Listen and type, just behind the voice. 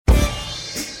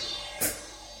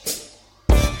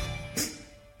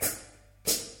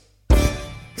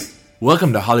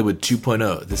Welcome to Hollywood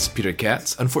 2.0. This is Peter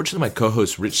Katz. Unfortunately, my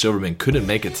co-host Rich Silverman couldn't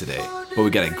make it today, but we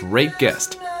got a great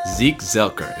guest, Zeke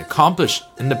Zelker, an accomplished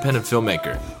independent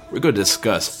filmmaker. We're going to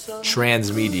discuss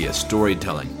transmedia,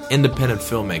 storytelling, independent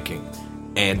filmmaking,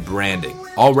 and branding,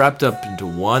 all wrapped up into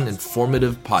one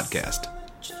informative podcast.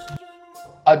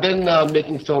 I've been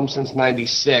making films since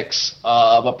 '96,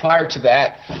 but prior to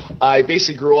that, I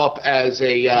basically grew up as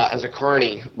a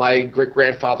carny. My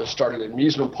great-grandfather started an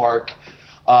amusement park,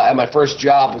 and my first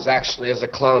job was actually as a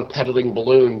clown peddling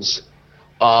balloons.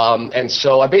 And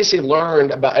so I basically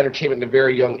learned about entertainment at a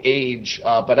very young age,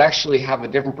 but actually have a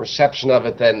different perception of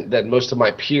it than most of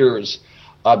my peers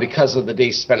because of the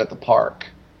days spent at the park.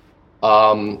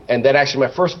 And then actually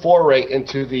my first foray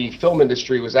into the film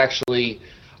industry was actually,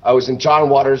 I was in John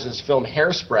Waters' film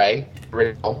Hairspray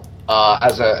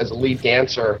as a lead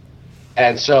dancer.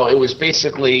 And so it was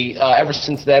basically, ever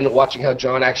since then, watching how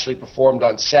John actually performed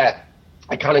on set,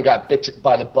 I kind of got bit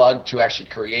by the bug to actually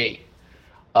create.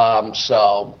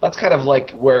 So that's kind of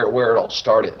like where it all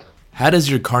started. How does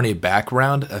your carny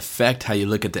background affect how you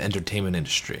look at the entertainment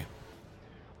industry?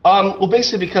 Well,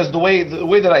 basically because the way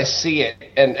that I see it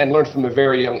and learn from a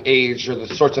very young age are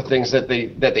the sorts of things that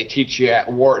they teach you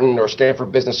at Wharton or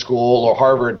Stanford Business School or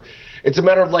Harvard. It's a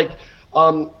matter of like,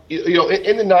 in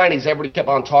the 90s, everybody kept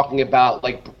on talking about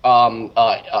like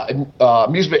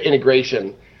amusement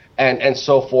integration and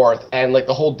so forth, and like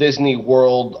the whole Disney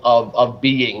world of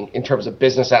being in terms of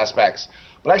business aspects.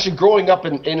 But actually growing up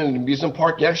in an amusement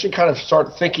park, you actually kind of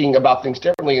start thinking about things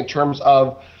differently in terms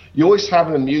of you always have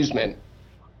an amusement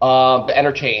that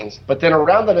entertains, but then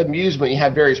around that amusement you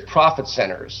have various profit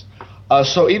centers.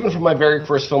 So even for my very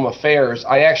first film, Affairs,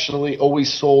 I actually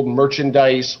always sold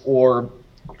merchandise or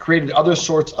created other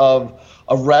sorts of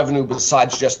revenue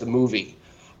besides just the movie.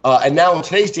 And now in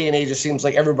today's day and age, it seems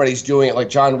like everybody's doing it. Like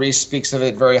John Reese speaks of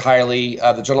it very highly,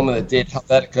 the gentleman that did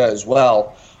Helvetica as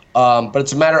well. But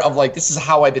it's a matter of like, this is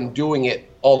how I've been doing it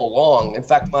all along. In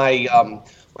fact, my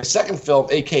second film,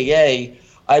 AKA,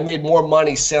 I made more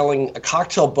money selling a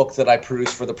cocktail book that I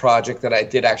produced for the project than I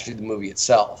did actually the movie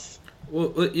itself. Well,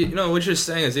 what you're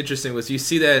saying is interesting. Was you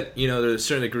see that, there's a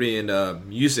certain degree in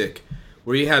music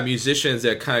where you have musicians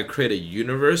that kind of create a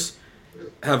universe,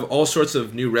 have all sorts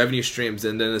of new revenue streams,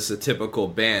 and then it's a typical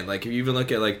band. Like if you even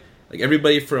look at like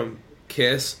everybody from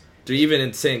Kiss to even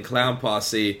Insane Clown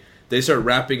Posse, they start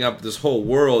wrapping up this whole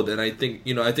world, and I think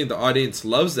the audience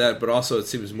loves that, but also it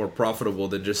seems more profitable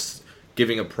than just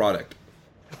giving a product.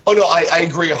 Oh no, I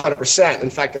agree 100%. In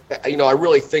fact, I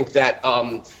really think that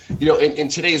in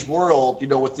today's world,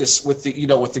 with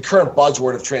the current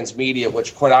buzzword of transmedia,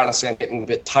 which quite honestly I'm getting a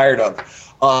bit tired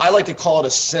of, I like to call it a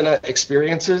cine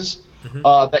experiences.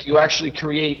 That you actually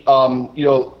create,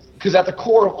 because at the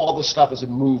core of all this stuff is a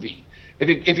movie.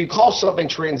 If you call something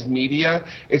transmedia,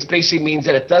 it basically means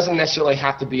that it doesn't necessarily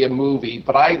have to be a movie.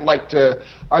 But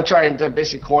I'm trying to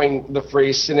basically coin the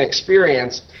phrase cine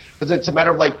experience, because it's a matter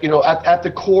of like, at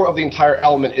the core of the entire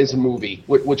element is a movie,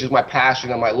 which is my passion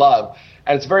and my love.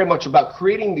 And it's very much about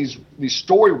creating these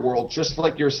story worlds, just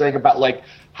like you're saying about like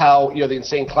how the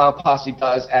Insane Clown Posse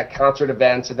does at concert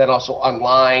events and then also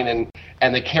online,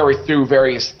 and they carry through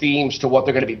various themes to what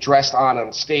they're going to be dressed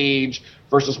on stage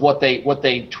versus what they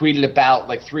tweeted about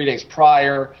like 3 days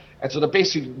prior. And so they're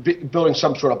basically building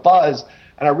some sort of buzz.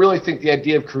 And I really think the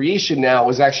idea of creation now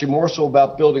is actually more so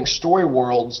about building story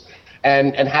worlds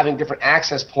and having different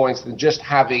access points than just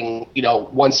having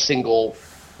one single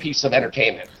piece of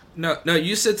entertainment. No,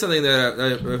 you said something that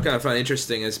I kind of find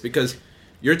interesting, is because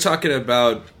you're talking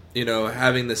about,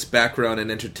 having this background in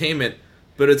entertainment,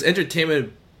 but it's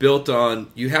entertainment built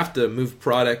on, you have to move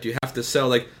product, you have to sell.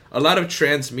 Like a lot of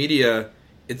transmedia,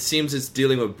 it seems it's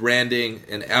dealing with branding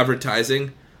and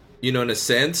advertising, in a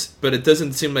sense, but it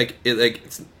doesn't seem like it, like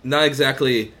it's not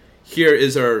exactly,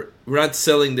 we're not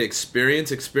selling the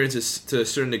experience. Experience is to a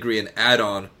certain degree an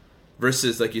add-on,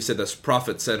 versus, like you said, this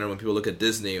profit center when people look at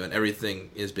Disney and everything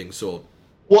is being sold.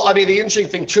 Well, I mean, the interesting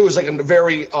thing, too, is like a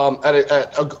very,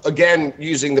 again,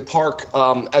 using the park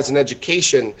as an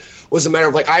education, was a matter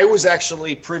of like, I was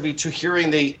actually privy to hearing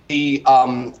the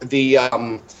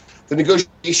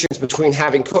negotiations between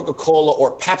having Coca-Cola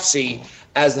or Pepsi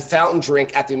as the fountain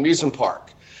drink at the amusement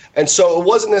park. And so it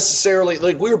wasn't necessarily,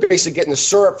 like we were basically getting the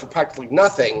syrup for practically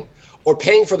nothing or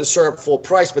paying for the syrup full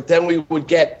price, but then we would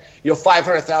get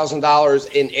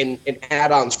 $500,000 in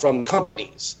add-ons from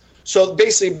companies. So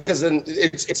basically, because then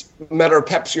it's a matter of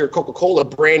Pepsi or Coca-Cola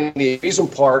branding the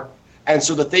amusement park, and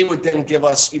so that they would then give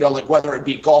us, like whether it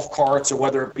be golf carts or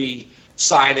whether it be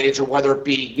signage or whether it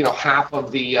be, half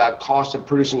of the cost of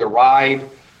producing a ride.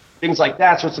 things like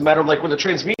that. So it's a matter of like with the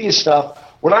transmedia stuff.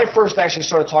 When I first actually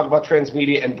started talking about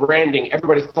transmedia and branding,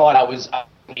 everybody thought I was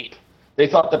neat. They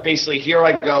thought that basically here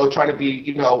I go trying to be,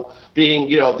 being,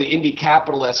 the indie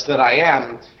capitalist that I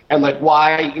am, and like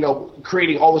why,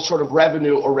 creating all this sort of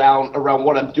revenue around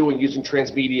what I'm doing using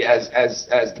transmedia as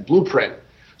the blueprint.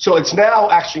 So it's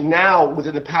now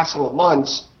within the past couple of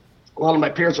months, a lot of my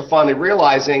peers are finally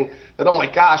realizing that, oh my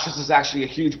gosh, this is actually a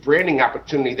huge branding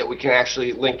opportunity that we can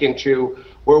actually link into,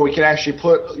 where we can actually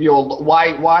put,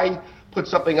 why put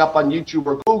something up on YouTube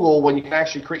or Google when you can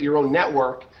actually create your own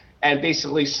network and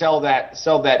basically sell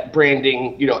that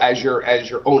branding, as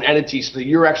your own entity, so that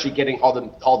you're actually getting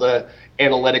all the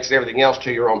analytics and everything else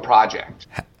to your own project.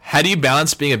 How do you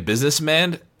balance being a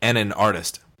businessman and an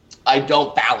artist? I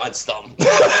don't balance them.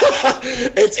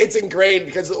 It's ingrained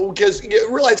because you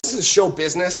realize this is show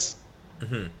business,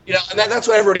 and that's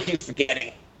what everybody keeps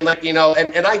forgetting. Like, and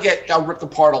I get ripped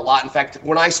apart a lot. In fact,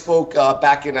 when I spoke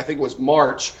back in, I think it was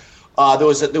March, there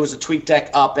was a tweet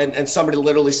deck up, and somebody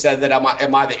literally said that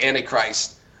am I the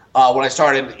Antichrist? When I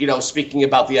started, speaking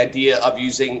about the idea of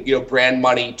using, brand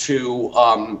money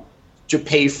to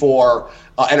pay for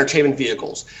entertainment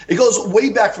vehicles. It goes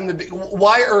way back from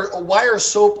why are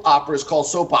soap operas called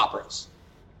soap operas?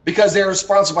 Because they're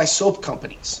sponsored by soap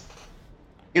companies.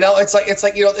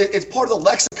 It's part of the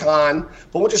lexicon,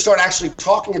 but once you start actually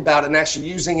talking about it and actually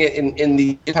using it in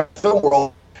the film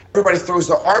world, everybody throws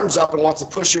their arms up and wants to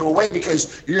push you away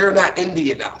because you're not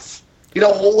indie enough.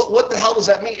 What the hell does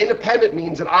that mean? Independent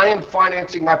means that I am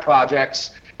financing my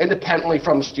projects independently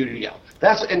from the studio.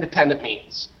 That's what independent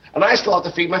means. And I still have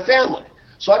to feed my family.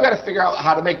 So I've got to figure out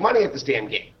how to make money at this damn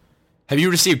game. Have you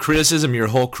received criticism your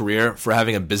whole career for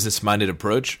having a business-minded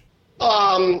approach?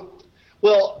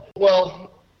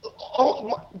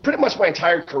 Pretty much my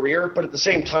entire career, but at the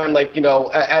same time,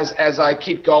 as I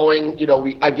keep going,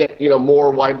 I get,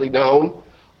 more widely known.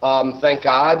 Thank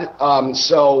God.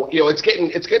 So, it's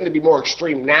getting to be more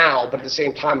extreme now, but at the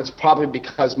same time, it's probably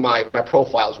because my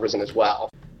profile's risen as well.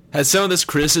 Has some of this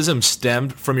criticism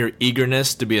stemmed from your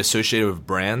eagerness to be associated with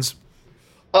brands?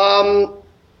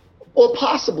 Well,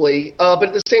 possibly, but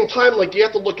at the same time, you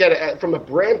have to look at it from a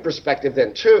brand perspective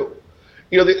then too.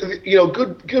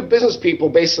 Good business people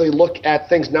basically look at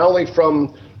things not only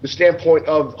from the standpoint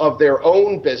of their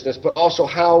own business, but also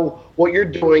how what you're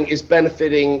doing is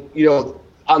benefiting,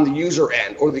 on the user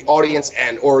end or the audience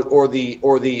end or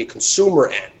the consumer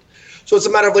end. So it's a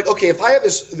matter of okay, if I have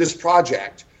this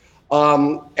project,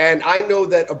 and I know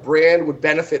that a brand would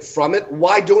benefit from it,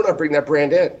 why don't I bring that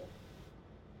brand in?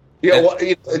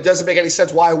 It doesn't make any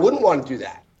sense why I wouldn't want to do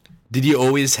that. Did you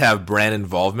always have brand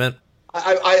involvement?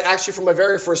 I actually, from my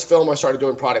very first film, I started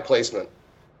doing product placement.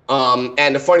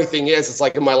 And the funny thing is, it's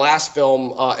like in my last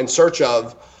film, In Search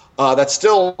Of, that's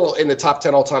still in the top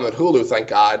 10 all time at Hulu, thank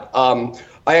God.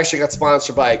 I actually got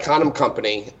sponsored by a condom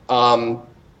company.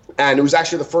 And it was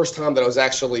actually the first time that I was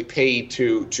actually paid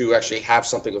to actually have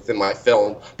something within my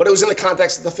film. But it was in the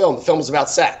context of the film. The film was about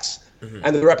sex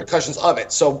and the repercussions of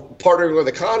it. So partnering with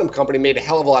a condom company made a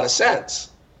hell of a lot of sense.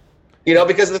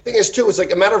 Because the thing is, too, it's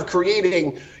like a matter of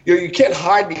creating. You can't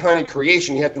hide behind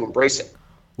creation. You have to embrace it.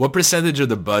 What percentage of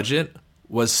the budget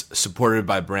was supported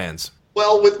by brands?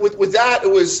 Well, with that, it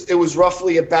was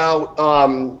roughly about,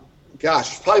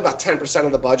 probably about 10%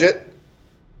 of the budget.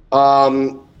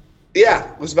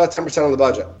 Yeah, it was about 10% of the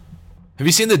budget. Have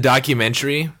you seen the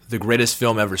documentary, The Greatest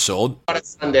Film Ever Sold? At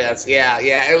Sundance, yeah.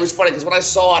 It was funny because when I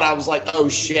saw it, I was like, oh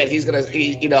shit, I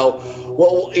didn't know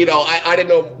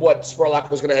what Spurlock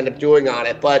was going to end up doing on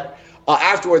it, but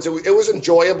afterwards it was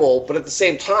enjoyable. But at the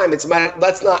same time, that's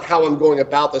not how I'm going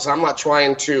about this. I'm not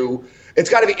trying to. It's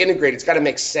got to be integrated. It's got to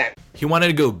make sense. He wanted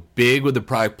to go big with the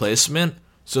product placement,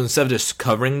 so instead of just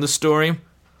covering the story,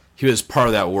 he was part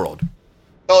of that world.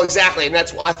 Oh, exactly, and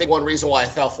that's I think one reason why I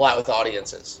fell flat with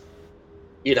audiences.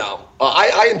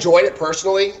 I enjoyed it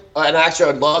personally, and actually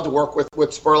I'd love to work with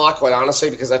Spurlock, quite honestly,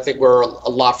 because I think we're a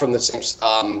lot from the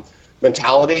same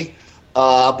mentality.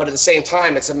 But at the same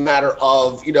time, it's a matter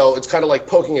of, it's kind of like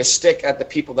poking a stick at the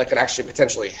people that could actually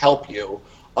potentially help you.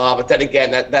 But then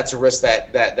again, that's a risk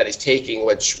that he's taking,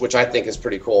 which I think is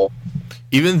pretty cool.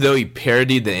 Even though he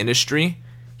parodied the industry,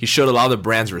 he showed a lot of the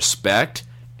brands respect,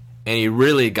 and he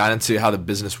really got into how the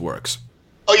business works.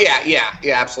 Oh, yeah,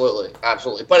 absolutely.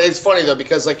 But it's funny, though,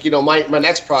 because, my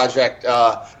next project,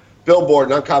 Billboard,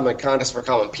 an Uncommon Contest for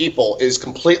Common People, is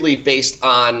completely based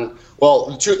on,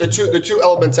 the two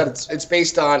elements that it's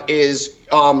based on is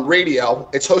radio.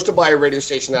 It's hosted by a radio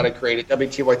station that I created,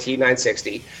 WTYT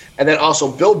 960, and then also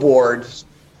Billboard,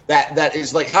 that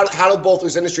is how do both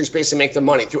those industries basically make their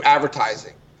money? Through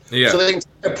advertising. Yeah. So the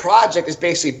entire project is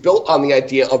basically built on the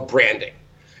idea of branding.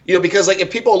 Because like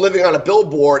if people are living on a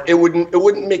billboard, it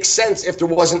wouldn't make sense if there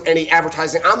wasn't any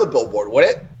advertising on the billboard, would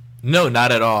it? No,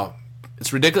 not at all.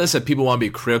 It's ridiculous that people want to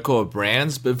be critical of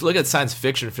brands, but if you look at science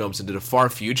fiction films into the far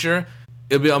future,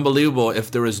 it would be unbelievable if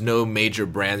there was no major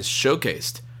brands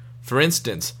showcased. For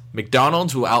instance,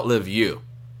 McDonald's will outlive you.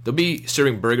 They'll be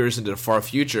serving burgers into the far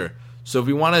future. So if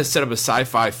we want to set up a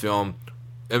sci-fi film,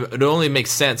 it only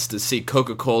makes sense to see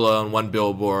Coca-Cola on one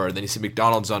billboard, and then you see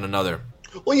McDonald's on another.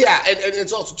 Well, yeah, and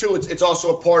it's also too. It's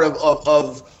also a part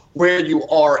of where you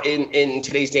are in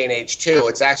today's day and age too.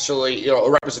 It's actually a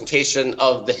representation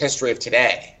of the history of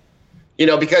today.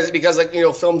 Because like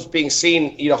films being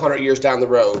seen 100 years down the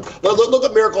road. Look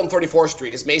at Miracle on 34th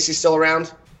Street. Is Macy still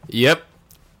around? Yep.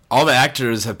 All the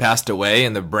actors have passed away,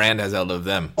 and the brand has outlived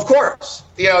them. Of course,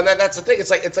 and that's the thing. It's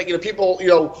like people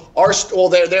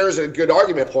there's a good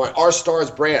argument point. Are stars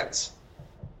brands?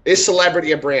 Is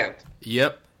celebrity a brand?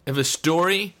 Yep. If a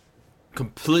story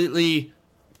completely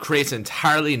creates an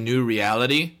entirely new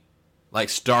reality, like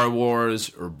Star Wars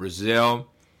or Brazil,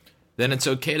 then it's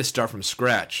okay to start from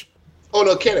scratch. Oh,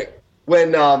 no kidding.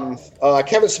 When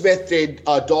Kevin Smith did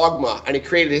Dogma and he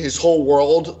created his whole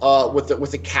world with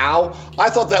the cow, I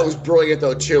thought that was brilliant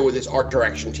though too with his art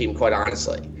direction team. Quite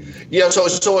honestly,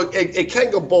 so it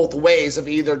can go both ways of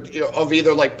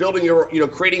either like building your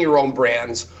creating your own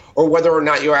brands, or whether or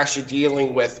not you're actually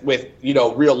dealing with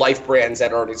real life brands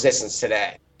that are in existence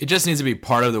today. It just needs to be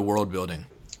part of the world building.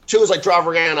 Two is like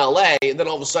driving around LA, and then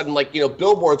all of a sudden, like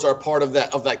billboards are part of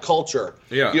that culture.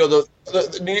 Yeah.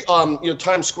 The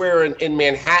Times Square in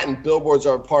Manhattan, billboards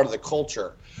are a part of the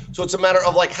culture. So it's a matter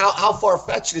of like how far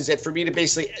fetched is it for me to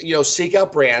basically seek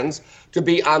out brands to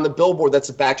be on the billboard that's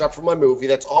a backdrop for my movie.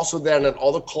 That's also then in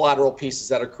all the collateral pieces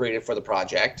that are created for the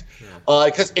project,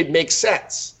 because it makes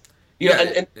sense.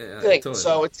 Totally.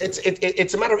 So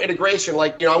it's a matter of integration.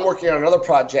 Like I'm working on another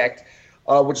project,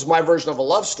 which is my version of a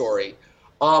love story.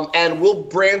 And will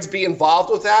brands be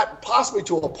involved with that? Possibly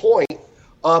to a point.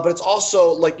 But it's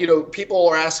also like, people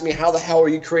are asking me, how the hell are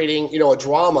you creating, a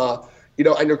drama,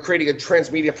 and you're creating a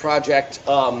transmedia project,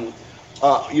 around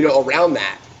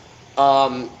that.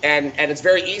 And it's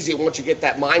very easy once you get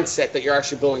that mindset that you're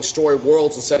actually building story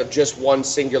worlds instead of just one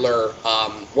singular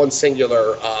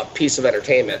piece of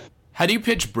entertainment. How do you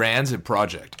pitch brands and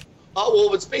project?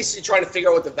 Well, it's basically trying to figure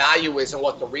out what the value is and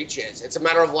what the reach is. It's a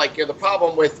matter of like, the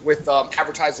problem with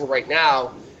advertising right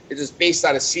now is it's based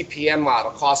on a CPM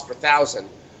model, cost per thousand,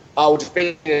 which is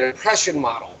based on an impression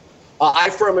model. I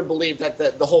firmly believe that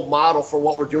the whole model for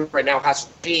what we're doing right now has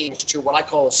to change to what I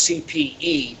call a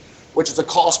CPE, which is a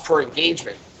cost per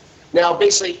engagement. Now,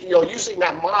 basically, using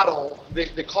that model,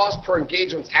 the cost per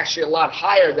engagement is actually a lot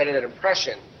higher than an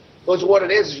impression. Because what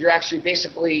it is you're actually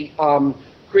basically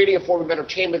creating a form of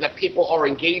entertainment that people are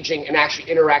engaging and actually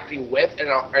interacting with and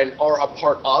are a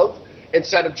part of,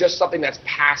 instead of just something that's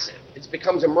passive. It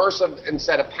becomes immersive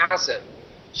instead of passive.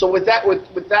 So with that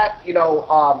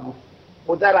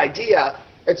idea,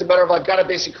 it's a matter of I've got to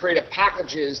basically create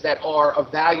packages that are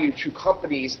of value to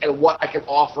companies and what I can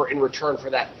offer in return for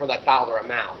that dollar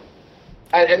amount.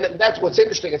 And that's what's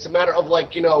interesting. It's a matter of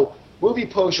like, movie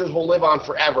posters will live on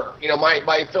forever.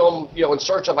 My film, In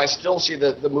Search Of, I still see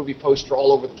the movie poster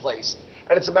all over the place.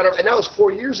 And it's a matter of, and that was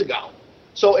 4 years ago.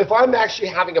 So if I'm actually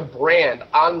having a brand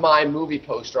on my movie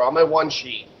poster, on my one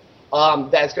sheet,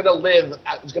 that's going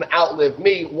to outlive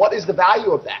me, what is the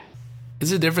value of that? Is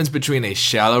the difference between a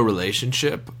shallow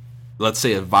relationship, let's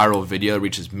say a viral video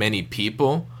reaches many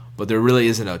people, but there really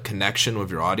isn't a connection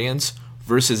with your audience,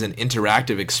 versus an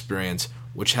interactive experience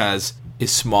which has a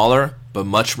smaller but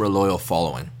much more loyal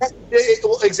following?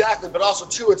 Well, exactly, but also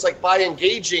too, it's like by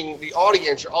engaging the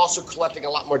audience, you're also collecting a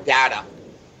lot more data,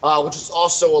 which is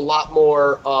also a lot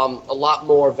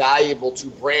more valuable to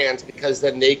brands, because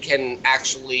then they can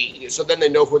actually, so then they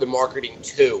know who they're marketing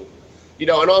to, and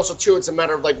also too, it's a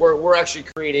matter of like we're actually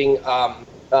creating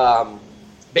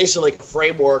basically like a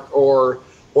framework or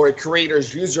a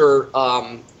creator's user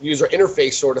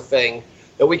interface sort of thing,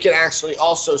 that we can actually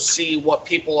also see what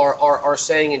people are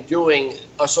saying and doing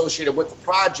associated with the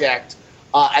project,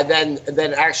 and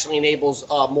then actually enables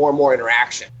more and more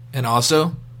interaction. And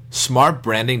also, smart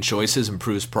branding choices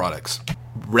improves products.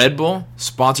 Red Bull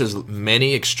sponsors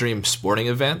many extreme sporting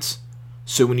events,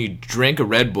 so when you drink a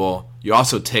Red Bull, you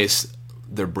also taste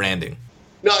their branding.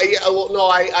 No, yeah, well, no,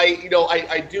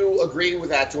 I do agree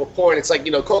with that to a point. It's like,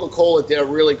 Coca-Cola did a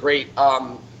really great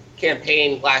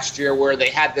campaign last year where they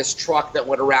had this truck that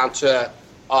went around to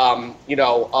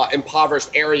impoverished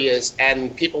areas,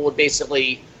 and people would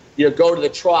basically go to the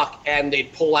truck and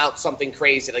they'd pull out something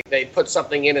crazy, like they'd put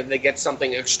something in and they get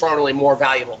something extraordinarily more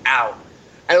valuable out.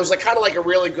 And it was like kind of like a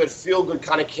really good feel-good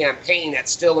kind of campaign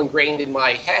that's still ingrained in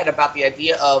my head about the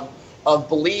idea of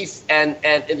belief and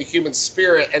in the human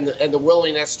spirit and the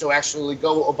willingness to actually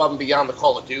go above and beyond the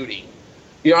call of duty.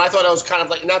 You know, I thought it was kind of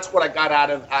like, and that's what I got out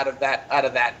of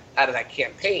that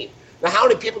campaign. Now, how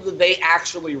many people did they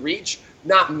actually reach?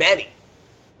 Not many.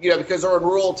 You know, because they're in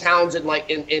rural towns in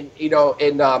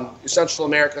Central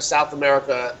America, South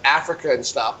America, Africa, and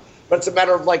stuff. But it's a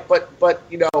matter of like, but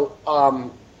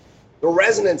the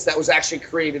resonance that was actually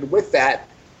created with that,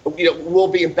 will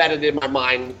be embedded in my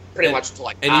mind pretty much until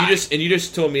like. And you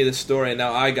just told me the story, and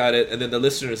now I got it, and then the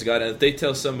listeners got it. And if they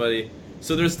tell somebody,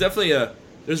 so there's definitely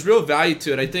there's real value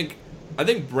to it. I think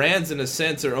brands in a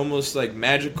sense are almost like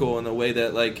magical in the way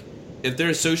that like, if they're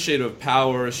associated with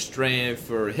power, strength,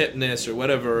 or hipness, or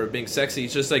whatever, or being sexy,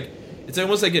 it's just like, it's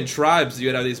almost like in tribes you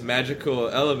would have these magical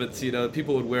elements. You know,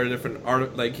 people would wear different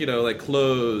art, like like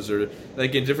clothes, or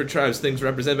like in different tribes things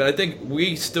represent. But I think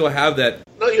we still have that.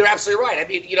 No, you're absolutely right. I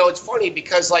mean, it's funny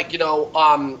because like and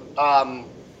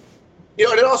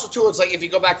then also too, it's like if you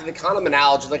go back to the condom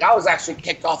analogy, like I was actually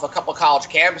kicked off a couple college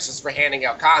campuses for handing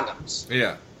out condoms.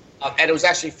 Yeah. And it was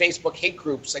actually Facebook hate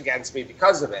groups against me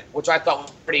because of it, which I thought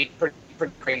was pretty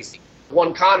crazy.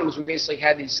 One condoms, we basically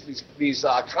had these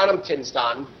condom tins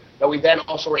done that we then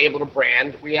also were able to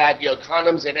brand. We had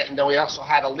condoms in it, and then we also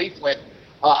had a leaflet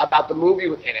about the movie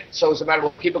within it. So it was a matter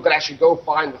of people could actually go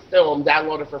find the film,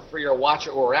 download it for free, or watch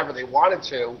it or wherever they wanted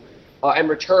to. In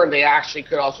return, they actually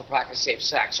could also practice safe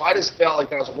sex. So I just felt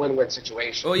like that was a win-win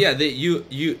situation. Oh yeah,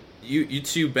 you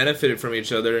two benefited from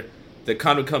each other. The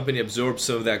condom company absorbed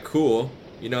some of that cool,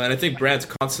 and I think brands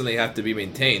constantly have to be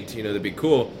maintained, to be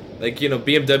cool. Like,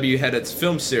 BMW had its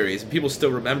film series, and people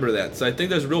still remember that. So I think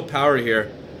there's real power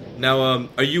here. Now,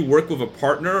 are you work with a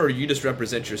partner, or you just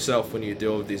represent yourself when you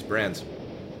deal with these brands?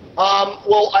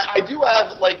 Well, I do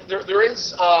have, like, there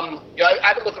is,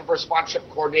 I've been looking for sponsorship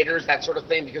coordinators, that sort of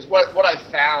thing, because what I've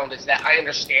found is that I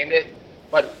understand it,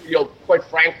 but, quite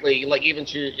frankly, like, even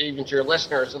to your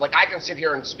listeners, like, I can sit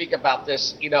here and speak about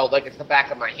this, like it's the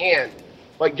back of my hand.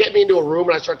 But get me into a room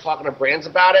and I start talking to brands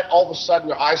about it, all of a sudden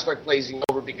their eyes start glazing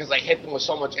over because I hit them with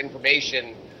so much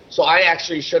information. So I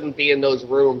actually shouldn't be in those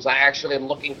rooms. I actually am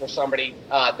looking for somebody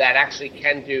that actually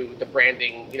can do the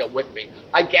branding, with me.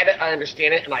 I get it, I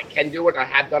understand it, and I can do it. I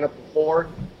have done it before.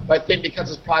 But I think because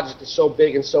this project is so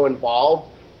big and so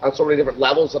involved on so many different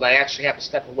levels that I actually have to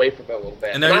step away from it a little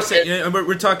bit. And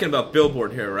we're talking about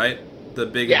Billboard here, right? The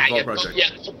big involved project. Yeah,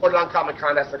 supported on Common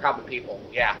Con, that's for common people,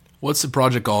 yeah. What's the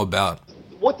project all about?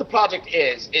 What the project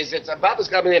is it's about this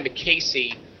guy named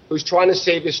Casey, who's trying to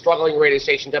save his struggling radio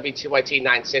station, WTYT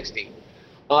 960.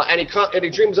 And he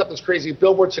dreams up this crazy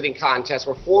billboard sitting contest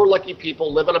where 4 lucky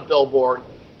people live on a billboard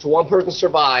to one person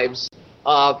survives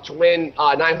to win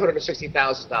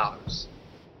 $960,000.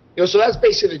 So that's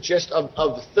basically the gist of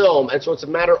the film, and so it's a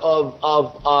matter of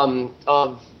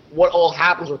what all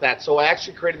happens with that. So I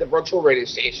actually created the virtual radio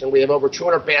station. We have over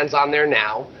 200 bands on there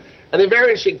now. And the very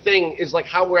interesting thing is like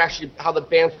how the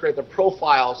bands create their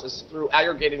profiles is through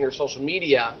aggregating their social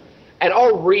media, and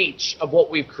our reach of what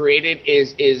we've created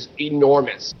is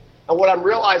enormous. And what I'm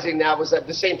realizing now is that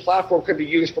the same platform could be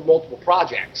used for multiple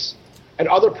projects and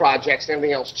other projects and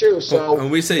everything else too. So when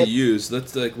we say use,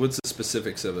 let's what's the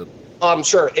specifics of it?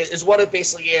 Sure. Is what it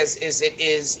basically is it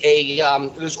is a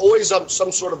there's always some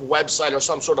sort of website or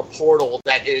some sort of portal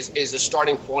that is the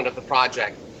starting point of the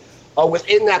project.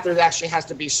 Within that, there actually has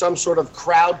to be some sort of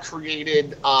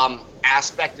crowd-created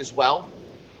aspect as well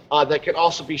that can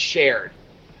also be shared.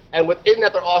 And within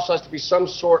that, there also has to be some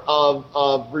sort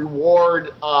of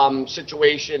reward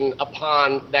situation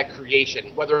upon that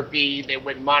creation, whether it be they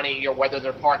win money or whether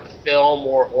they're part of the film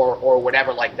or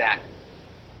whatever like that.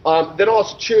 Then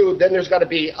also, too, then there's got to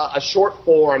be a short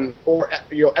form or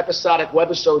episodic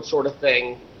webisode sort of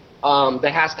thing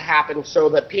that has to happen so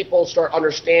that people start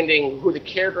understanding who the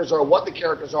characters are, what the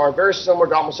characters are, very similar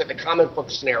to almost like the comic book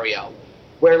scenario,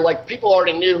 where like people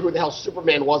already knew who the hell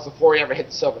Superman was before he ever hit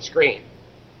the silver screen.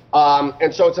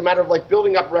 And so it's a matter of like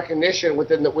building up recognition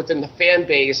within the fan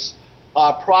base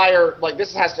prior, like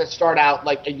this has to start out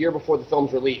like a year before the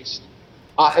film's released.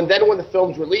 And then when the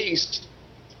film's released,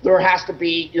 there has to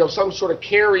be, some sort of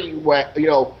takeaway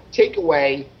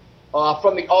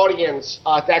from the audience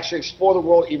to actually explore the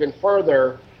world even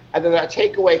further, and then that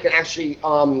takeaway can actually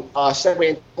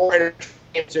segue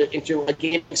into a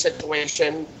gaming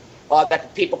situation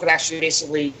that people can actually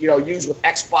basically use with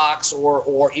Xbox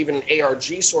or even an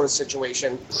ARG sort of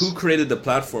situation. Who created the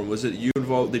platform? Was it you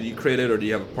involved? Did you create it, or do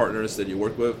you have partners that you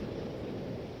work with?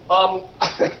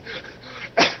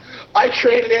 I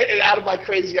created it out of my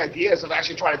crazy ideas of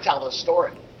actually trying to tell this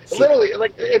story. Literally,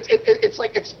 like it's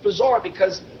like it's bizarre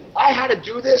because I had to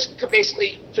do this to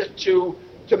basically to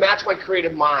match my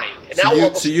creative mind.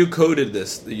 And so you coded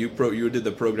this. You did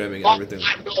the programming and everything.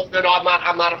 No,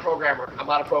 I'm not a programmer. I'm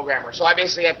not a programmer. So I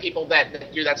basically have people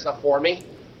that do that stuff for me.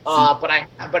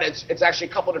 But it's actually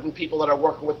a couple different people that are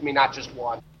working with me, not just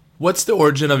one. What's the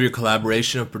origin of your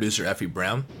collaboration with producer Effie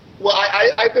Brown? Well,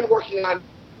 I've been working on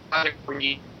it for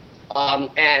years.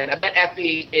 And I met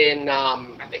Effie in,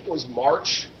 I think it was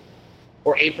March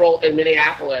or April in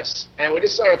Minneapolis. And we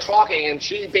just started talking, and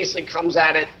she basically comes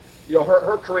at it. You know,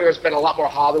 her career has been a lot more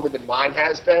Hollywood than mine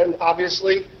has been,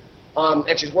 obviously.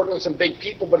 And she's working with some big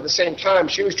people, but at the same time,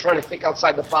 she was trying to think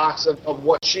outside the box of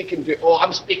what she can do. Well,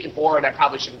 I'm speaking for her, and I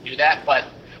probably shouldn't do that, but...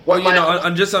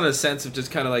 I'm just on a sense of just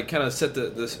kind of set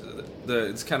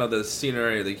it's kind of the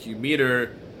scenario. Like, you meet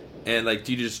her, and like,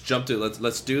 do you just jump to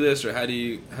let's do this, or how do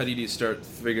you start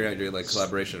figuring out your like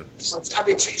collaboration? I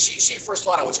mean, she first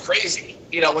thought I was crazy,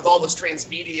 you know, with all this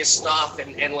transmedia stuff,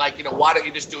 and like, you know, why don't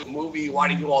you just do a movie? Why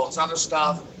do you do all this other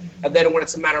stuff? And then when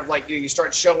it's a matter of like, you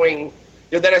start showing, you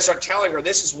know, then I start telling her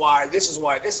this is why,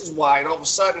 and all of a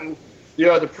sudden, you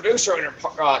know, the producer in her,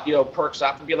 you know, perks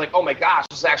up and be like, oh my gosh,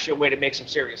 this is actually a way to make some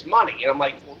serious money. And I'm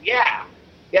like, well, yeah.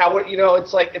 What, you know,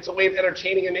 it's like, it's a way of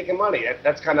entertaining and making money.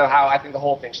 That's kind of how I think the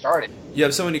whole thing started. You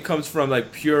have someone who comes from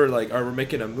like pure, like, we're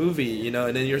making a movie, you know,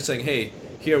 and then you're saying, hey,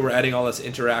 here we're adding all this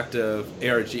interactive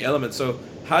ARG elements. So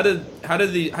how did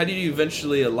you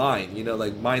eventually align, you know,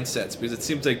 like mindsets? Because it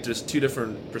seems like there's two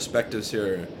different perspectives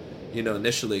here, you know,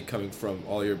 initially coming from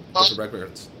all your different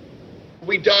backgrounds.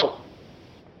 We don't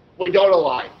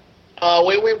align.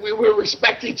 We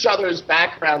respect each other's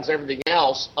backgrounds and everything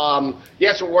else.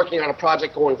 Yes, we're working on a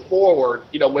project going forward,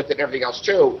 you know, with it and everything else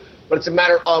too, but it's a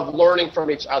matter of learning from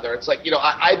each other. It's like, you know,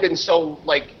 I've been so,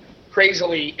 like,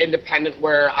 crazily independent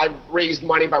where I've raised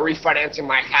money by refinancing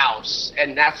my house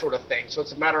and that sort of thing. So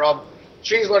it's a matter of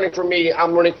she's learning from me,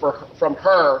 I'm learning from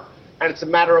her, and it's a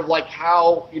matter of, like,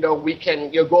 how, you know, we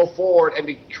can, you know, go forward and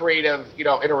be creative, you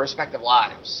know, in our respective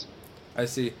lives. I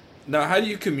see. Now, how do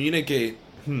you communicate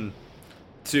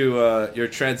to your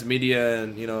transmedia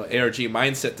and, you know, ARG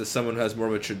mindset to someone who has more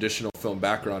of a traditional film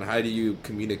background? How do you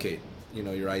communicate, you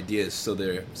know, your ideas so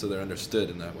they're understood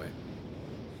in that way?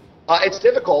 It's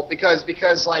difficult because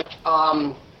like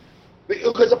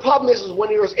because the problem is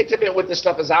when you're as intimate with this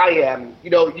stuff as I am,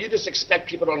 you know, you just expect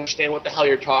people to understand what the hell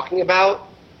you're talking about,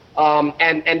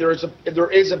 and there is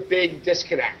a big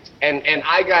disconnect, and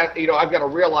I've got to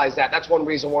realize that. That's one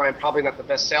reason why I'm probably not the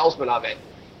best salesman of it.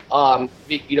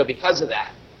 You know, because of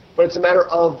that. But it's a matter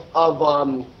of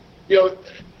you know,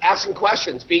 asking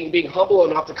questions, being humble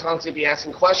enough to constantly be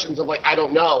asking questions of, like, I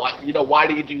don't know, you know, why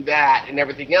do you do that and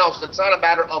everything else. It's not a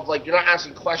matter of, like, you're not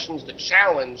asking questions to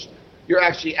challenge, you're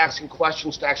actually asking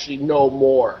questions to actually know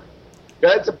more. You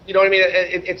know, you know what I mean?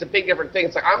 It's a big different thing.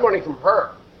 It's like, I'm learning from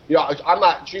her. You know,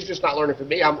 she's just not learning from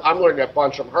me. I'm learning a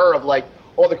bunch from her of, like,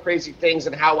 all the crazy things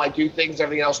and how I do things,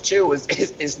 everything else too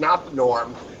is not the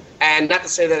norm. And not to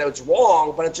say that it's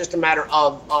wrong, but it's just a matter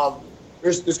of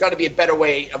there's got to be a better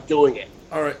way of doing it.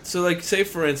 All right. So, like, say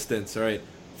for instance, all right,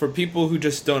 for people who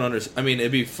just don't understand, I mean,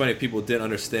 it'd be funny if people didn't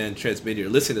understand transmedia or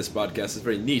listen to this podcast. It's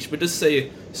very niche. But just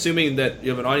say, assuming that you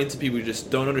have an audience of people who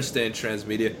just don't understand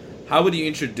transmedia, how would you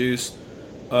introduce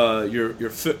your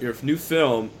new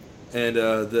film and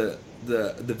the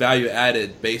value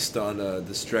added based on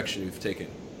this direction you've taken?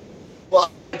 Well,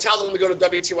 I tell them to go to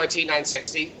WTYT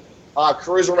 960.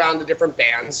 Cruise around the different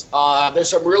bands. There's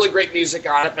some really great music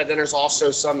on it, but then there's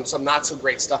also some not so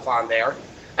great stuff on there.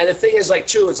 And the thing is, like,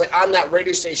 too, is like on that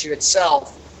radio station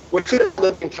itself, what could have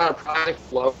lived in kind of Project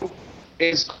Flow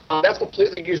is that's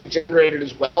completely user generated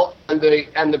as well, and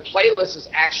the playlist is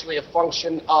actually a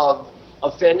function of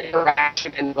fan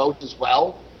interaction and votes as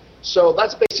well. So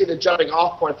that's basically the jumping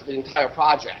off point for the entire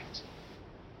project.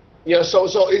 You know, so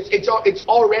it's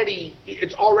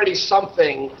already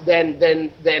something than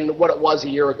what it was a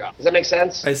year ago. Does that make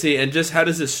sense? I see. And just how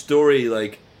does this story,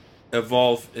 like,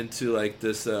 evolve into, like,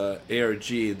 this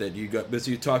ARG that you got? Because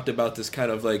you talked about this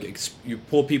kind of, like, you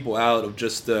pull people out of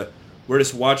just we're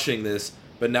just watching this,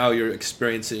 but now you're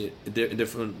experiencing it in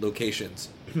different locations.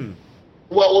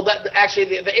 Well, that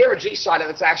actually the ARG side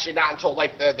of it's actually not until,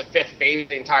 like, the fifth phase of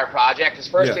the entire project. Because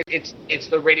first it's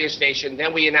the radio station,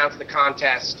 then we announce the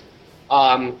contest.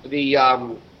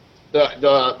 The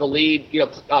lead, you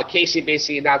know, Casey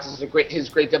basically announces his great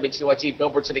WTYT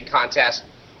Billboard City contest,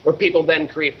 where people then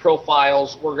create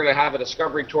profiles. We're going to have a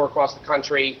discovery tour across the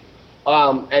country,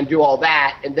 and do all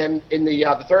that. And then in the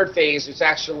third phase, it's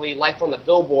actually Life on the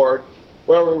Billboard,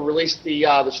 where we release the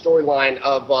storyline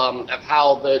of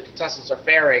how the contestants are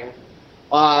faring.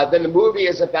 Then the movie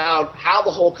is about how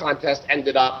the whole contest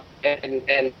ended up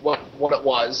and what it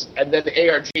was, and then the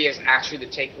ARG is actually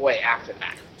the takeaway after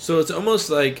that. So it's almost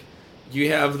like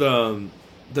you have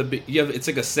it's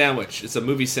like a sandwich. It's a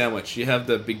movie sandwich. You have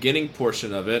the beginning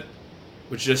portion of it,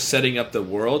 which is just setting up the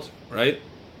world, right?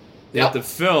 You have the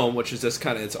film, which is just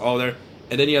kind of, it's all there,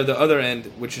 and then you have the other end,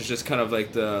 which is just kind of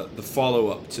like the follow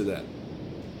up to that.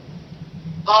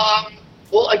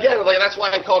 Well, again, like that's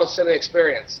why I call it a cinema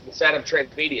experience instead of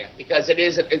transmedia, because it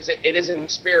is an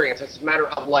experience. It's a matter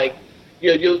of like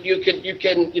you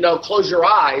can close your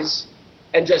eyes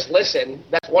and just listen.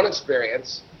 That's one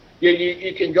experience.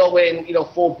 You can go in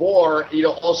full bore,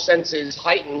 all senses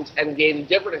heightened and gain a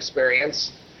different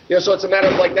experience. So it's a matter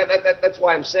of like that's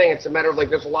why I'm saying it's a matter of like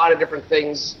there's a lot of different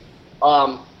things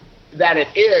that it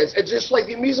is. It's just like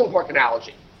the amusement park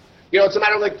analogy. It's a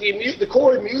matter of like the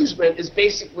core amusement is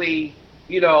basically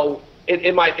the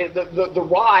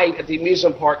ride at the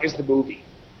amusement park is the movie.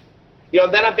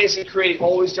 Then I'm basically creating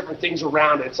all these different things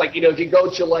around it. It's like, if you go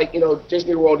to like,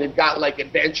 Disney World, you've got like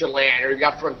Adventureland, or you've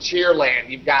got Frontierland,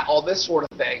 you've got all this sort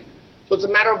of thing. So it's a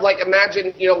matter of like,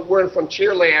 imagine, we're in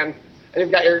Frontierland, and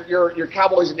you've got your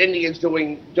cowboys and Indians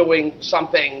doing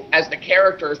something as the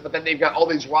characters, but then they've got all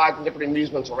these rides and different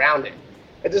amusements around it.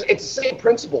 It's the same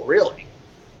principle, really.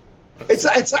 It's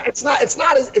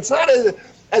not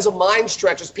as a mind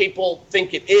stretch as people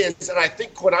think it is, and I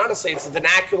think, quite honestly, it's the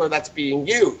vernacular that's being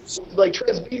used. Like,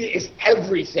 transmedia is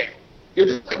everything.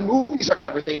 Just like movies are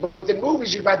everything, but in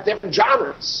movies you've got different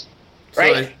genres,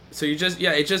 right? So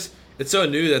it's so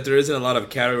new that there isn't a lot of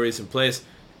categories in place,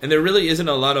 and there really isn't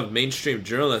a lot of mainstream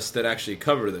journalists that actually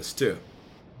cover this too.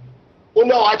 Well,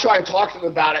 no, I try and talk to them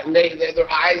about it, and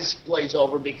their eyes glaze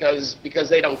over because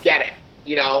they don't get it,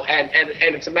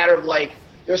 and it's a matter of like,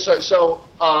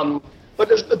 But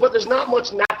there's not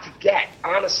much not to get,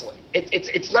 honestly.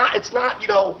 It's not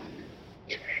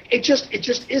it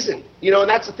just isn't. And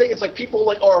that's the thing. It's like people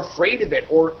are afraid of it,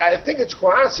 or I think it's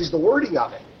quite honestly is the wording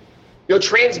of it.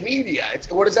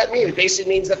 Transmedia. What does that mean? It basically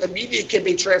means that the media can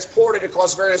be transported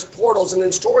across various portals in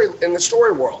the story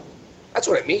world. That's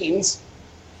what it means.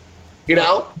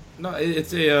 No,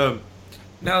 it's a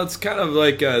now it's kind of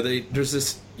like there's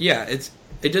this it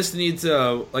just needs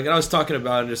like I was talking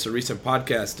about in just a recent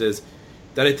podcast is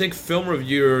that I think film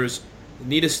reviewers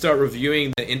need to start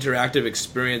reviewing the interactive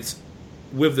experience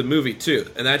with the movie too,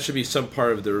 and that should be some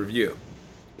part of the review.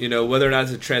 Whether or not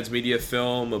it's a transmedia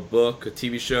film, a book, a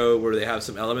TV show where they have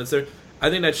some elements there,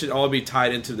 I think that should all be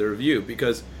tied into the review,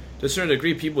 because to a certain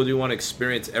degree people do want to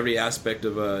experience every aspect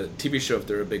of a TV show if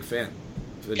they're a big fan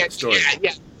of the story.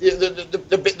 Yeah.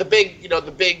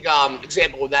 The big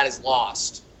example of that is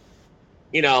Lost.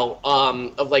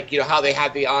 Of like how they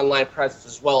had the online presence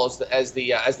as well as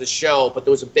the show, but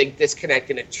there was a big disconnect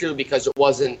in it too because it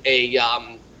wasn't a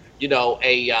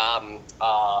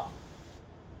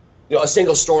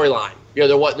single storyline.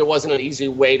 There wasn't an easy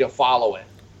way to follow it.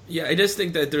 Yeah, I just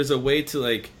think that there's a way to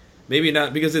like maybe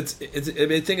not, because it's I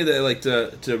mean, think of that like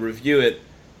to review it,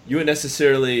 you wouldn't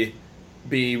necessarily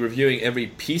be reviewing every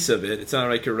piece of it. It's not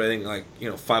like you're writing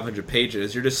 500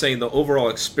 pages. You're just saying the overall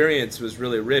experience was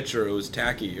really rich, or it was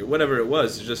tacky, or whatever it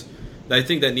was. It's just I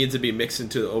think that needs to be mixed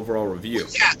into the overall review.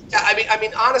 Yeah. I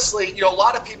mean, honestly, a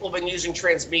lot of people have been using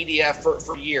transmedia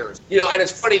for years. And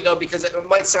it's funny though because it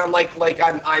might sound like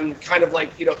I'm kind of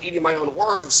like eating my own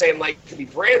words, saying like it can be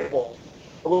brandable,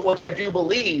 what I do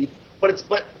believe, but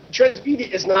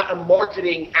transmedia is not a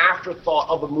marketing afterthought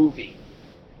of a movie.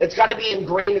 It's got to be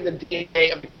ingrained in the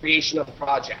DNA of the creation of the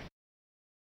project.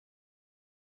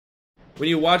 When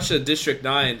you watch District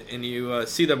 9 and you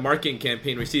see the marketing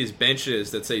campaign, we see these benches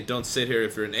that say, "Don't sit here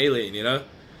if you're an alien," And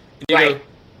you right. go,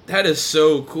 that is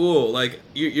so cool. Like,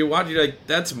 you're watching, you're like,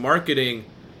 that's marketing,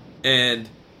 and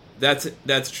that's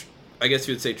I guess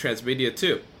you would say transmedia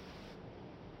too.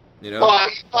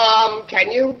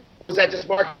 Can you? Was that just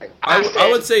marketing? I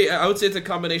would say it's a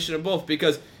combination of both,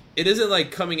 because it isn't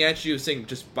like coming at you saying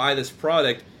just buy this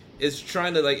product. It's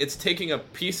trying to it's taking a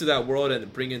piece of that world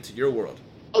and bring it into your world.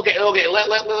 Okay.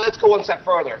 Let's go one step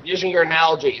further. Using your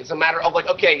analogy, it's a matter of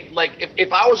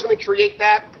if I was going to create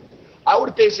that, I would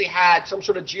have basically had some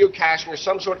sort of geocaching or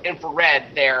some sort of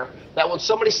infrared there, that when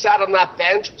somebody sat on that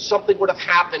bench, something would have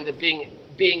happened to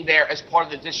being there as part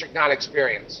of the District 9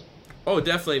 experience. Oh,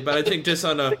 definitely. But I think just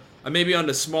on maybe on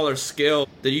a smaller scale,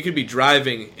 that you could be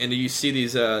driving and you see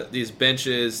these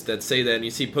benches that say that, and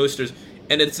you see posters,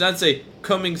 and it's not say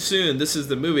coming soon, this is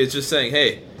the movie. It's just saying,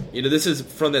 hey, this is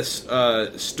from this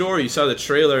story. You saw the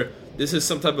trailer. This is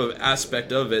some type of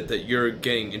aspect of it that you're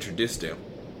getting introduced to,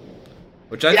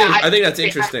 which I think that's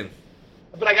interesting.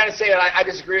 But I got to say that I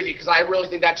disagree with you because I really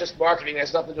think that's just marketing. It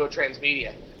has nothing to do with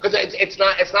transmedia. Because it's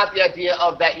not the idea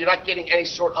of that you're not getting any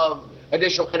sort of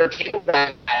additional entertainment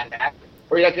out of that,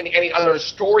 or you're not getting any other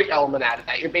story element out of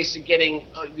that. You're basically getting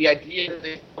the idea that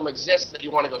the film exists, that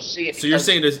you want to go see it. So you're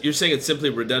saying it's simply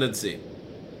redundancy?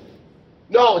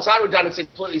 No, it's not redundancy.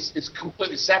 It's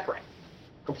completely separate.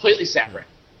 Completely separate.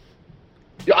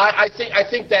 You know, I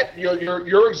think that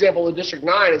your example of District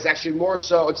 9 is actually more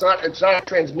so. It's not a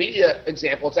transmedia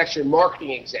example. It's actually a marketing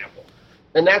example,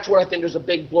 and that's where I think there's a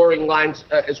big blurring lines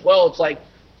as well. It's like,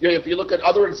 you know, if you look at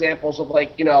other examples of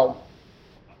like, you know,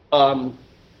 the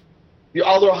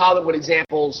other Hollywood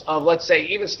examples of, let's say,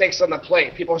 even Snakes on the Plane.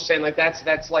 People are saying like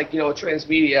that's like, you know, a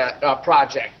transmedia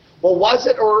project. Well, was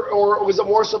it, or was it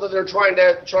more so that they're trying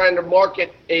to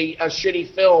market a shitty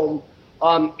film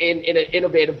in an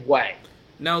innovative way?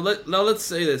 Now let's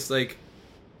say this, like,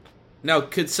 now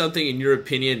could something in your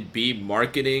opinion be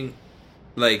marketing,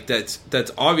 like that's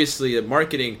obviously a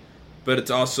marketing, but it's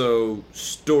also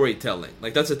storytelling.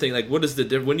 Like that's the thing. Like what is the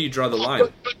difference? When do you draw the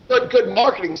line? Good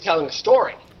marketing is telling a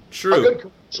story. True. A good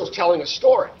commercial is telling a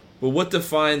story. But what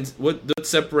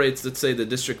separates, let's say, the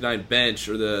District 9 bench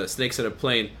or the Snakes on a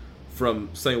Plane from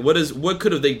saying what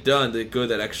could have they done to go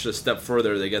that extra step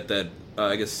further to get that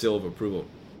I guess seal of approval?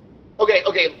 Okay.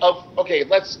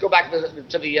 Let's go back to the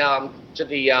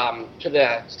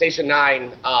Station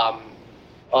 9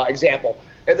 example,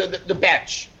 the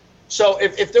bench. So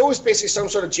if there was basically some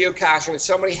sort of geocaching and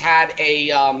somebody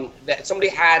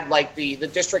had like the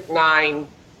District 9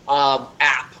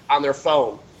 app on their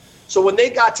phone, so when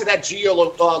they got to that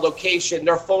location,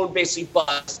 their phone basically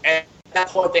buzzed, and at that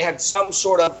point they had some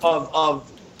sort of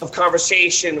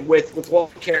conversation with one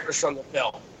of the characters from the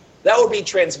film. That would be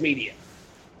transmedia.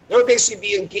 That would basically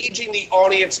be engaging the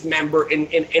audience member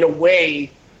in a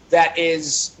way that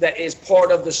is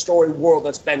part of the story world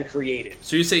that's been created.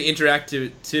 So you say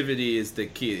interactivity is the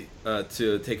key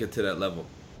to take it to that level?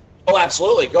 Oh,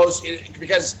 absolutely. Because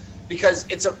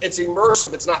it's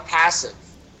immersive. It's not passive.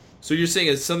 So you're saying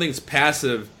if something's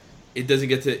passive, it doesn't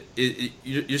get to.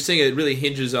 You're saying it really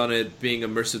hinges on it being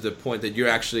immersive to the point that you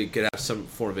actually could have some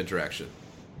form of interaction.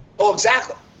 Oh,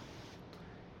 exactly.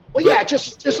 Well, yeah,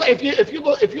 just like if you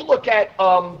look at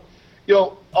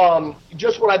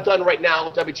just what I've done right now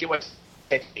with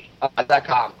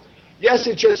WTY.com. Yes,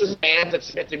 it's just a band that's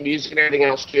submit the music and everything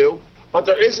else too, but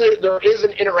there is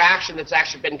an interaction that's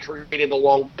actually been created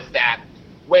along with that,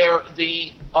 where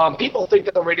the people think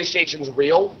that the radio station's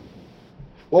real.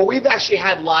 Well, we've actually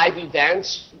had live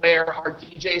events where our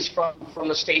DJs from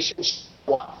the station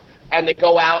show up, and they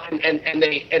go out and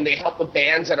they help the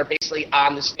bands that are basically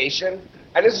on the station.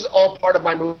 And this is all part of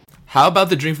my movie. How about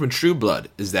the Dream from True Blood?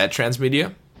 Is that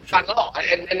transmedia? Not at all.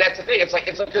 And that's the thing. It's like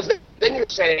because then you're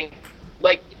saying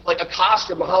like a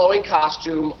Halloween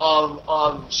costume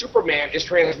of Superman is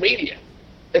transmedia.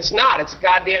 It's not. It's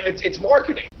goddamn. It's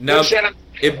marketing. No.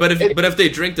 But if they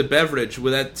drink the beverage,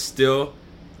 would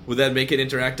that make it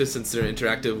interactive since they're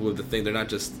interactive with the thing? They're not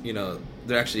just,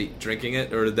 they're actually drinking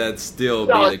it, or would that still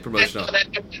be like promotional?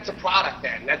 That's a product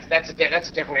then. That's a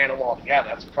different animal altogether.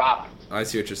 That's a product. I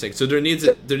see what you're saying. So there needs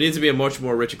to be a much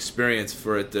more rich experience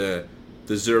for it to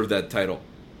deserve that title.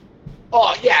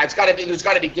 Oh yeah, there's got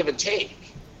to be give and take.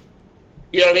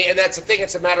 You know what I mean? And that's the thing.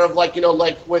 It's a matter of like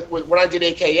with when I did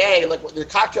AKA, like with the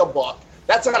cocktail book.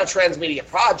 That's not a transmedia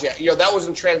project. That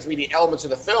wasn't transmedia elements of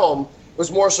the film. It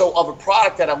was more so of a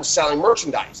product that I was selling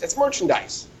merchandise. It's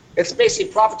merchandise. It's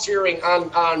basically profiteering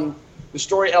on the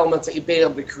story elements that you've been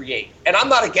able to create. And I'm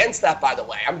not against that, by the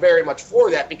way. I'm very much for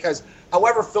that because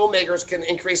however filmmakers can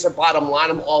increase their bottom line,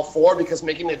 I'm all for, because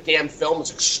making a damn film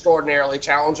is extraordinarily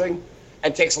challenging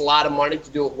and takes a lot of money to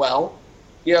do it well.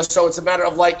 So it's a matter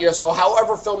of so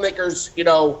however filmmakers,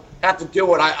 have to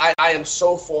do it, I am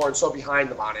so for and so behind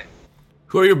them on it.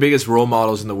 Who are your biggest role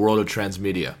models in the world of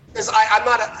transmedia? Because I'm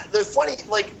not. The funny,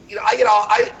 I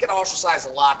get ostracized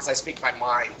a lot because I speak my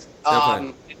mind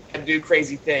and do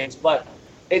crazy things. But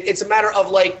it's a matter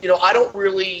of I don't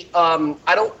really. I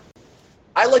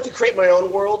like to create my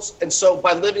own worlds, and so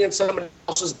by living in somebody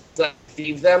else's, I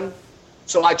thieve them.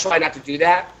 So I try not to do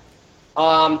that.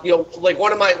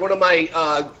 One of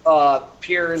my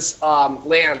peers,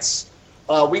 Lance.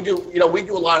 We do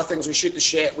a lot of things. We shoot the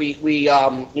shit. We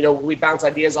bounce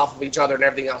ideas off of each other and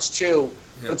everything else too.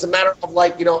 Yeah. But it's a matter of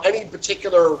any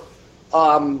particular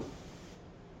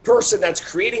person that's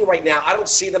creating right now. I don't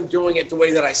see them doing it the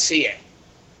way that I see it,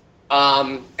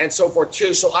 and so forth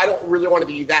too. So I don't really want to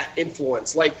be that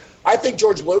influenced. I think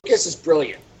George Lucas is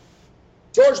brilliant.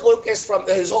 George Lucas, from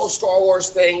his whole Star Wars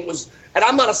thing, was, and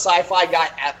I'm not a sci-fi guy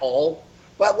at all,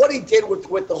 but what he did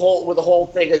with the whole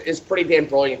thing is pretty damn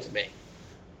brilliant to me.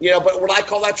 But would I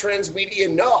call that transmedia?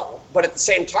 No. But at the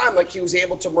same time, like, he was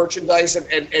able to merchandise and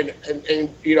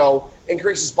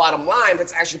increase his bottom line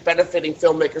that's actually benefiting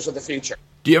filmmakers of the future.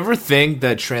 Do you ever think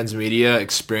that transmedia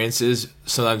experiences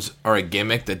sometimes are a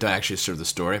gimmick that don't actually serve the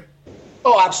story?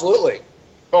 Oh, absolutely.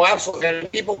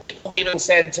 And people even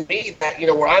said to me that,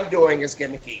 what I'm doing is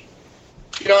gimmicky.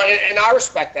 And I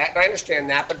respect that and I understand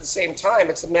that, but at the same time,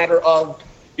 it's a matter of,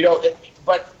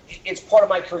 but it's part of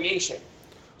my creation.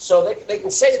 So they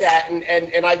can say that,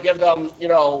 and I give them,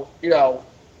 all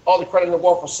the credit in the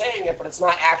world for saying it, but it's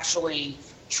not actually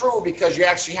true because you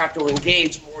actually have to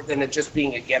engage more than it just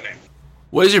being a gimmick.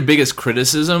 What is your biggest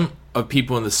criticism of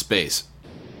people in the space?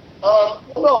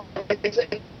 Well, it's a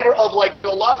matter of, like, a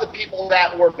lot of the people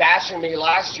that were bashing me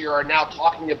last year are now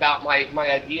talking about my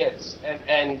ideas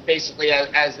and basically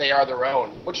as they are their own,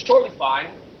 which is totally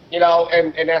fine, and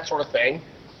that sort of thing.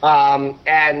 And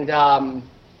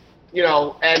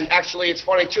actually it's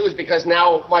funny too, is because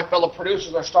now my fellow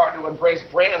producers are starting to embrace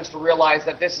brands to realize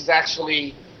that this is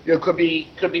actually, could be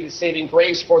the saving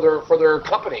grace for their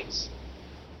companies.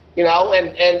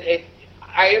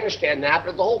 I understand that,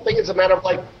 but the whole thing is a matter of,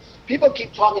 like, people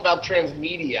keep talking about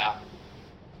transmedia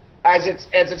as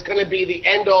it's going to be the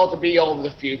end all to be all of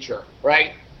the future,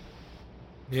 right?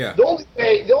 Yeah.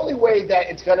 The only way that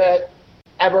it's going to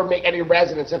ever make any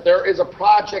resonance, if there is a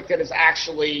project that is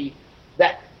actually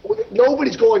that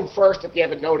nobody's going first if you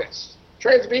haven't noticed.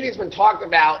 Transmedia's been talked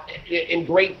about in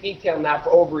great detail now for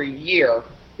over a year.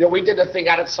 We did the thing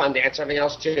out at Sundance, everything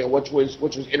else too, which was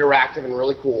interactive and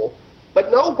really cool.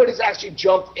 But nobody's actually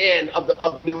jumped in of the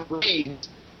leads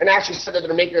and actually said that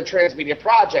they're making a transmedia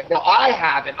project. Now, I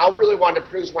haven't. I really wanted to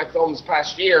produce my film this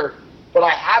past year, but I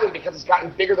haven't because it's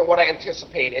gotten bigger than what I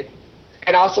anticipated.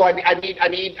 And also, I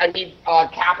need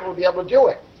capital to be able to do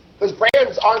it. Because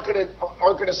brands aren't going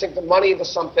to sink the money into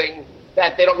something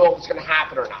that they don't know if it's going to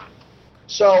happen or not.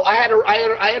 So I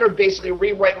had to basically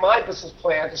rewrite my business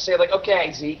plan to say, like,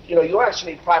 okay, Zeke, you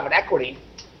actually need private equity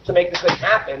to make this thing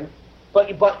happen, but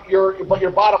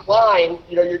your bottom line,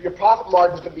 your profit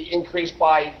margin is going to be increased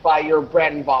by your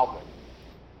brand involvement.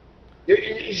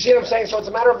 You see what I'm saying? So it's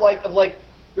a matter of like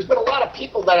there's been a lot of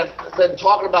people that have been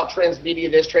talking about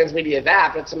transmedia this, transmedia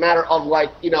that, but it's a matter of,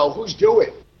 like, who's doing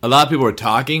it. A lot of people are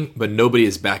talking, but nobody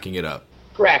is backing it up.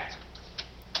 Correct.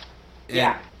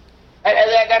 Yeah. And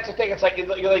that's the thing. It's like, you're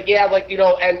like, yeah, like,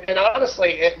 and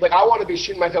honestly, I want to be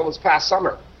shooting my film this past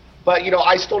summer, but,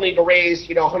 I still need to raise,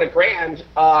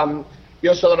 $100,000,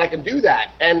 so that I can do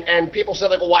that. And people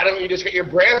said, like, well, why don't you just get your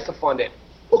brands to fund it?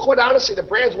 Well, quite honestly, the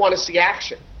brands want to see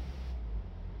action.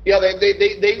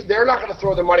 They're not going to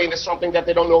throw their money into something that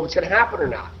they don't know if it's going to happen or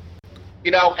not.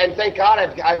 And thank God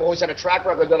I've always had a track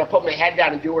record that I put my head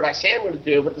down and do what I say I'm going to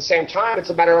do. But at the same time, it's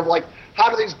a matter of, like, how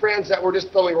do these brands that we're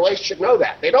just building a relationship know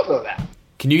that? They don't know that.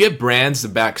 Can you get brands to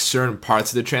back certain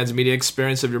parts of the transmedia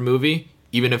experience of your movie,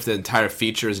 even if the entire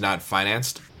feature is not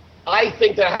financed? I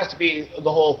think that has to be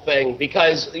the whole thing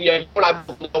because, when I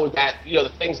know that,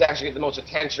 the things that actually get the most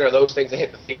attention are those things that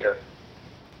hit the theater.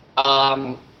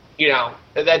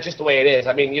 That's just the way it is.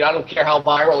 I mean, I don't care how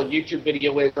viral a YouTube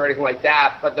video is or anything like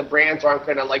that, but the brands aren't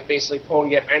going to, like, basically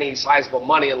pony up any sizable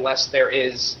money unless there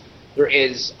is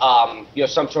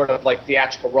some sort of, like,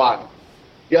 theatrical run.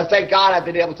 Thank God I've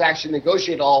been able to actually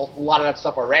negotiate a lot of that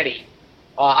stuff already.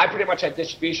 I pretty much had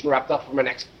distribution wrapped up for my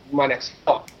next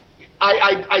film.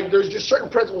 There's just certain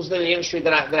principles in the industry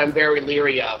that I'm very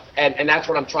leery of, and that's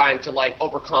what I'm trying to, like,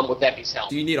 overcome with Epi's help.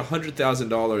 Do you need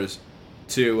 $100,000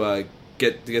 to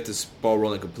get this ball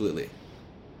rolling completely?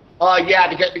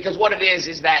 Yeah, because what it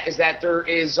is that there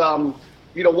is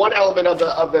one element of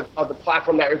the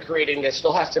platform that we're creating that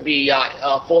still has to be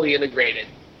fully integrated,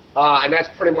 and that's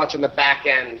pretty much in the back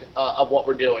end of what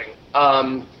we're doing.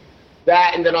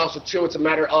 That, and then also too, it's a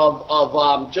matter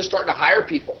of just starting to hire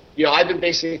people. I've been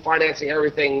basically financing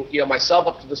everything myself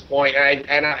up to this point,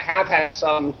 and I have had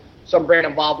some brand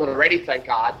involvement already, thank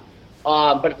God.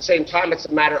 But at the same time, it's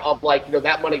a matter of, like,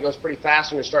 that money goes pretty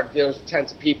fast when you start dealing with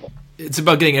tens of people. It's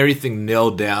about getting everything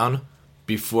nailed down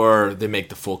before they make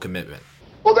the full commitment.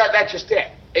 Well, that's just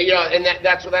it. And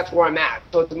that's where I'm at.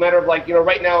 So it's a matter of, like,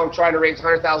 right now I'm trying to raise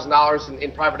 $100,000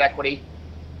 in private equity,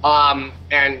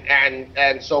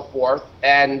 and so forth.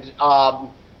 And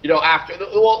after,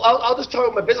 well, I'll just tell you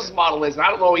what my business model is. And I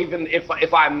don't know even if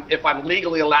I'm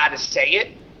legally allowed to say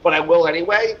it, but I will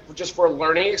anyway, just for a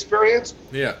learning experience.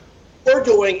 Yeah. What we're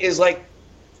doing is, like,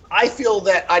 I feel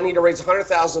that I need to raise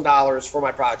 $100,000 for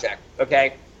my project.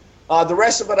 Okay, the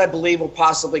rest of it I believe will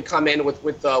possibly come in with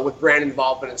brand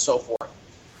involvement and so forth.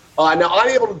 Now I'm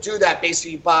able to do that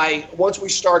basically by once we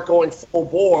start going full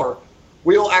bore.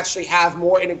 we will actually have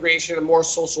more integration and more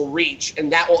social reach,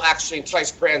 and that will actually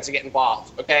entice brands to get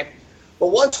involved, okay? But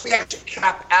once we actually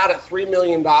cap out at $3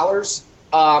 million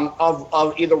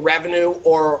of either revenue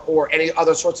or any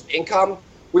other sorts of income,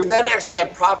 we then actually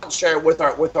have profit share with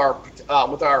our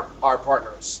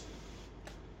partners.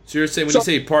 So you're saying when you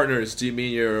say partners, do you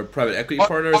mean your private equity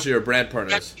partners or your brand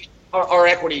partners? Our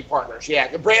equity partners, yeah.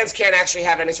 The brands can't actually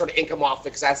have any sort of income off it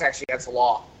because that's actually against the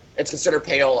law. It's considered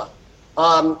payola.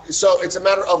 So it's a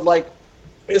matter of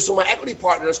so my equity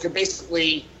partners could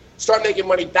basically start making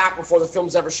money back before the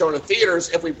film's ever shown in theaters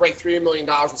if we break $3 million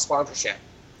in sponsorship.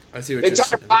 I see what the you're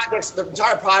saying. The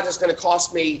entire project is going to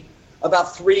cost me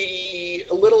about a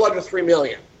little under $3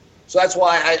 million. So that's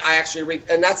why I actually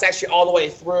and that's actually all the way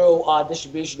through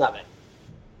distribution of it.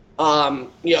 Because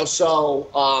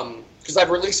I've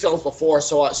released films before,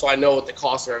 so I know what the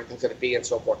cost of everything's going to be and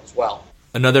so forth as well.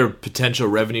 Another potential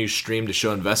revenue stream to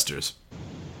show investors.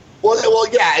 Well,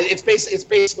 yeah. It's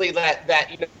basically that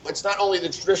it's not only the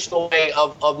traditional way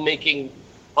of making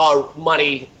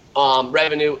money,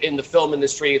 revenue in the film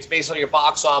industry. It's based on your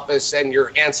box office and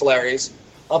your ancillaries.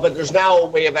 But there's now a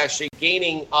way of actually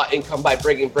gaining income by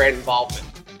bringing brand involvement.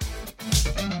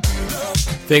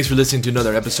 Thanks for listening to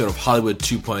another episode of Hollywood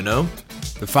 2.0.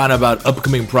 To find out about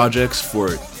upcoming projects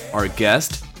for our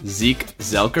guest, Zeke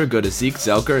Zelker, go to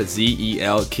ZekeZelker,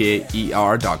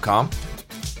 ZELKER.com.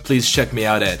 Please check me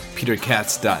out at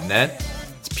peterkatz.net.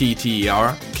 It's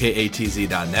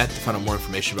PETERKATZ.net to find out more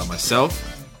information about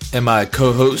myself and my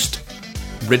co-host,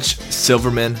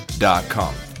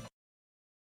 richsilverman.com.